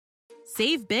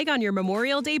Save big on your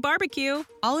Memorial Day barbecue,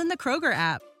 all in the Kroger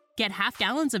app. Get half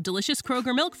gallons of delicious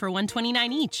Kroger milk for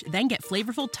 $1.29 each. Then get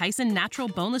flavorful Tyson natural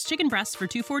boneless chicken breasts for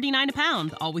 $2.49 a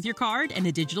pound, all with your card and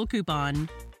a digital coupon.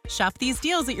 Shop these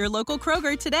deals at your local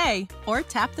Kroger today, or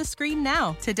tap the screen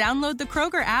now to download the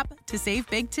Kroger app to save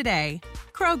big today.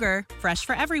 Kroger, fresh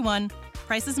for everyone.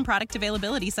 Prices and product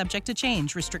availability subject to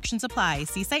change. Restrictions apply.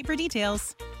 See site for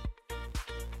details.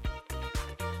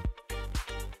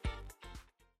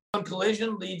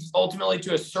 Collision leads ultimately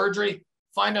to a surgery.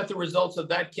 Find out the results of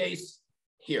that case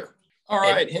here. All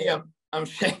right. Hey, I'm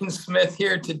Shane Smith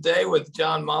here today with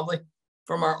John Mobley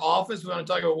from our office. We want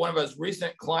to talk about one of his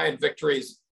recent client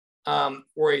victories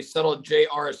where he settled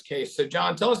JR's case. So,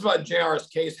 John, tell us about JR's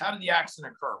case. How did the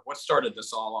accident occur? What started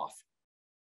this all off?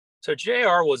 So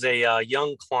JR was a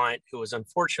young client who was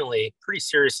unfortunately pretty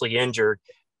seriously injured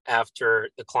after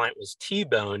the client was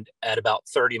T-boned at about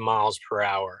 30 miles per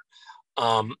hour.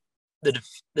 The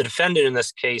defendant in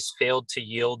this case failed to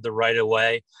yield the right of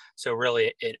way. So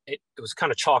really it was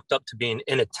kind of chalked up to being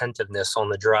inattentiveness on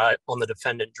the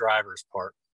defendant driver's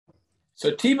part.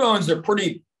 So T-bones are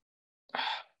pretty,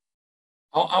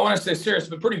 I want to say serious,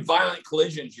 but pretty violent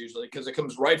collisions usually because it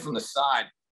comes right from the side.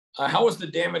 How was the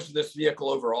damage to this vehicle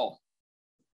overall?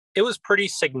 It was pretty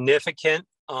significant.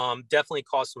 Definitely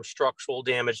caused some structural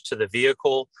damage to the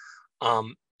vehicle.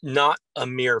 Not a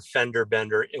mere fender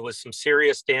bender. It was some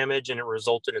serious damage and it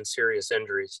resulted in serious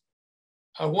injuries.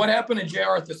 What happened to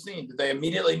JR at the scene? Did they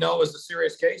immediately know it was a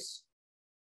serious case?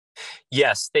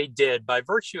 Yes, they did. By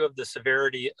virtue of the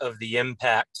severity of the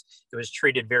impact, it was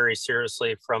treated very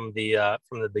seriously from the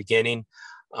beginning,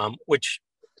 which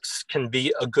can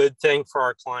be a good thing for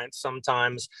our clients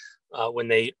sometimes when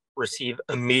they receive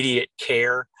immediate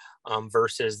care.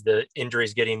 Versus the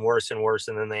injuries getting worse and worse,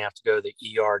 and then they have to go to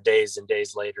the ER days and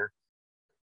days later.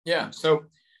 Yeah. So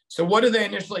what did they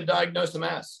initially diagnose him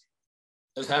as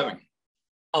having?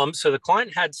 So the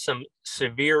client had some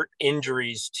severe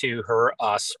injuries to her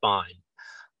spine.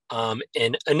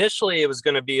 And initially it was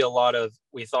going to be a lot of,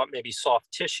 we thought maybe soft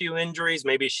tissue injuries.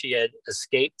 Maybe she had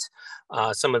escaped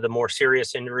some of the more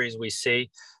serious injuries we see.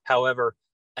 However,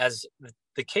 as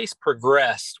the case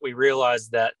progressed, we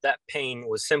realized that pain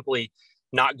was simply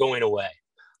not going away.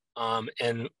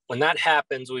 And when that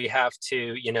happens, we have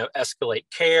to, escalate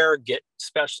care, get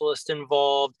specialists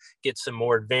involved, get some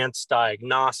more advanced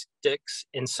diagnostics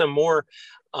and some more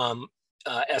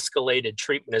escalated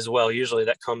treatment as well. Usually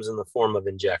that comes in the form of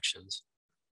injections.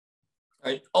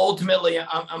 Right. Ultimately,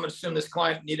 I'm going to assume this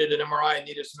client needed an MRI and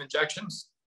needed some injections.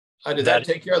 Did that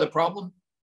take care of the problem?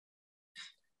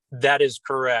 That is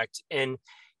correct. And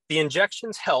the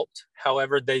injections helped.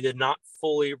 However, they did not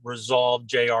fully resolve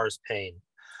JR's pain.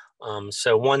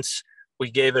 So once we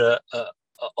gave it a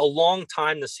long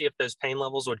time to see if those pain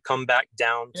levels would come back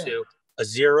down to a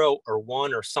 0 or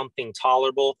 1 or something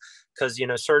tolerable, because,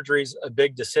 surgery is a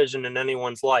big decision in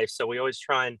anyone's life. So we always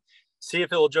try and see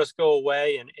if it will just go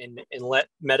away and let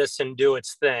medicine do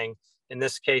its thing. In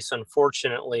this case,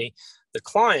 unfortunately, the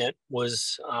client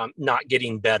was not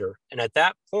getting better. And at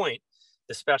that point,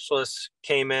 the specialists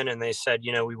came in and they said,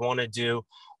 we want to do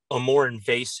a more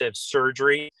invasive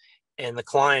surgery. And the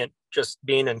client just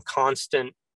being in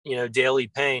constant, daily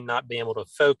pain, not being able to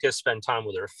focus, spend time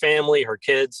with her family, her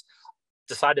kids,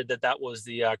 decided that was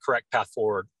the correct path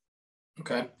forward.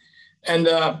 Okay. And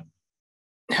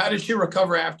how did she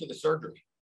recover after the surgery?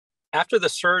 After the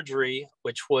surgery,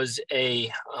 which was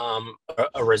a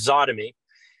rhizotomy,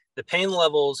 the pain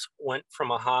levels went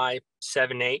from a high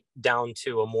 7-8 down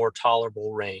to a more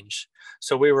tolerable range.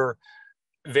 So we were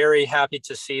very happy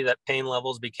to see that pain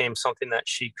levels became something that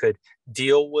she could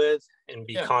deal with and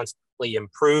be constantly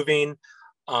improving.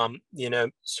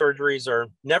 Surgeries are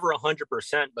never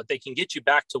 100%, but they can get you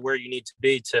back to where you need to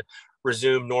be to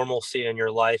resume normalcy in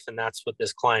your life. And that's what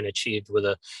this client achieved with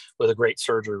a great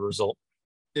surgery result.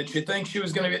 Did you think she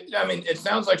was going to be, it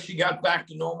sounds like she got back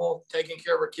to normal, taking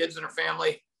care of her kids and her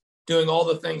family, doing all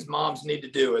the things moms need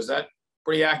to do. Is that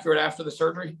pretty accurate after the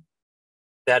surgery?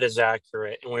 That is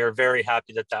accurate. And we are very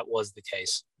happy that was the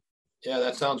case. Yeah,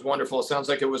 that sounds wonderful. It sounds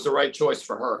like it was the right choice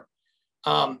for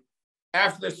her.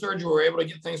 After the surgery, we were able to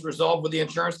get things resolved with the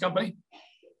insurance company?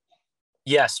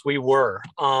 Yes, we were.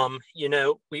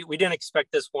 We didn't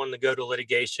expect this one to go to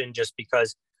litigation just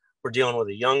because we're dealing with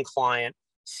a young client,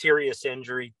 serious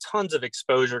injury, tons of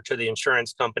exposure to the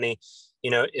insurance company.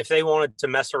 If they wanted to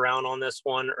mess around on this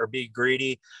one or be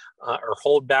greedy or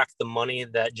hold back the money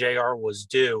that JR was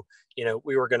due,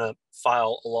 we were going to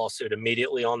file a lawsuit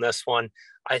immediately on this one.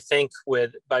 I think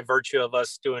by virtue of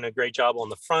us doing a great job on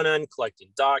the front end, collecting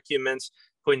documents,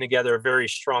 putting together a very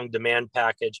strong demand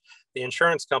package. The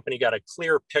insurance company got a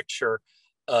clear picture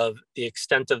of the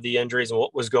extent of the injuries and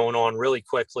what was going on really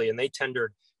quickly, and they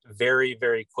tendered very,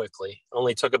 very quickly. It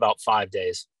only took about 5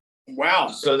 days. Wow.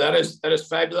 So that is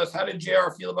fabulous. How did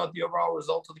JR feel about the overall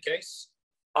result of the case?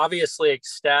 Obviously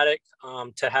ecstatic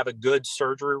to have a good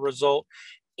surgery result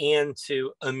and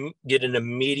to get an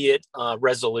immediate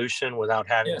resolution without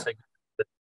having to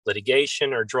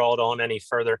litigation or draw it on any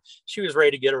further. She was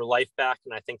ready to get her life back,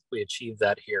 and I think we achieved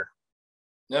that here.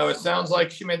 No, it sounds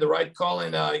like she made the right call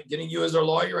in getting you as her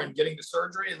lawyer and getting the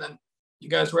surgery, and then you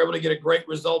guys were able to get a great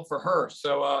result for her.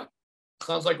 So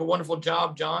sounds like a wonderful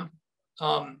job, John.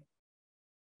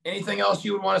 Anything else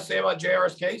you would want to say about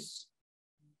JR's case?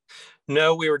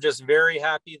 No, we were just very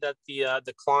happy that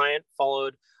the client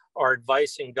followed our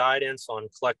advice and guidance on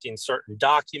collecting certain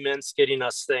documents, getting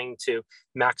us things to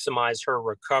maximize her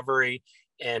recovery.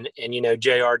 And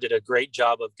JR did a great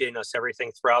job of getting us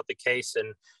everything throughout the case.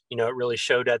 And, it really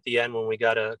showed at the end when we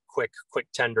got a quick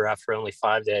tender after only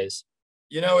 5 days.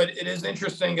 It is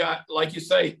interesting. Like you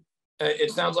say,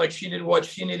 it sounds like she did what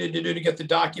she needed to do to get the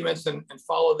documents and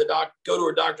follow go to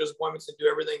her doctor's appointments and do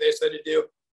everything they said to do.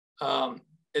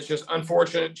 It's just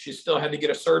unfortunate. She still had to get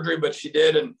a surgery, but she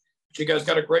did. And you guys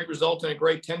got a great result and a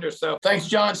great tender. So thanks,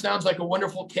 John. Sounds like a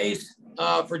wonderful case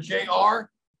for JR.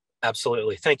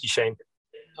 Absolutely. Thank you, Shane.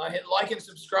 Hit like and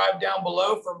subscribe down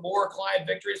below for more client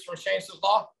victories from Shane Smith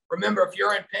Law. Remember, if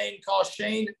you're in pain, call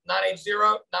Shane,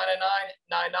 980-999-9999.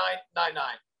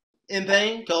 In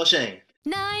pain, call Shane.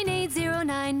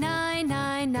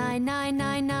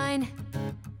 980-999-9999.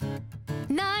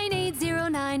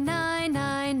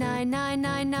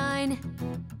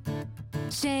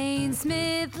 980-999-9999. Shane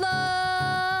Smith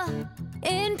Law.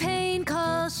 In pain,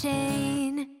 call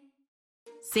Shane.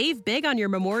 Save big on your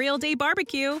Memorial Day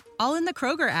barbecue, all in the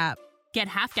Kroger app. Get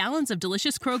half gallons of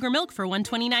delicious Kroger milk for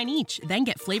 $1.29 each. Then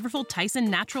get flavorful Tyson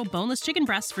natural boneless chicken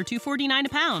breasts for $2.49 a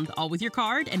pound, all with your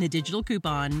card and a digital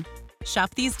coupon.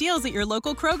 Shop these deals at your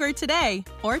local Kroger today,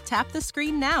 or tap the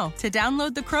screen now to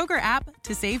download the Kroger app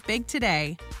to save big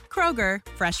today. Kroger,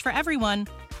 fresh for everyone.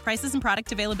 Prices and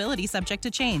product availability subject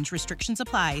to change. Restrictions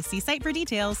apply. See site for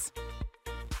details.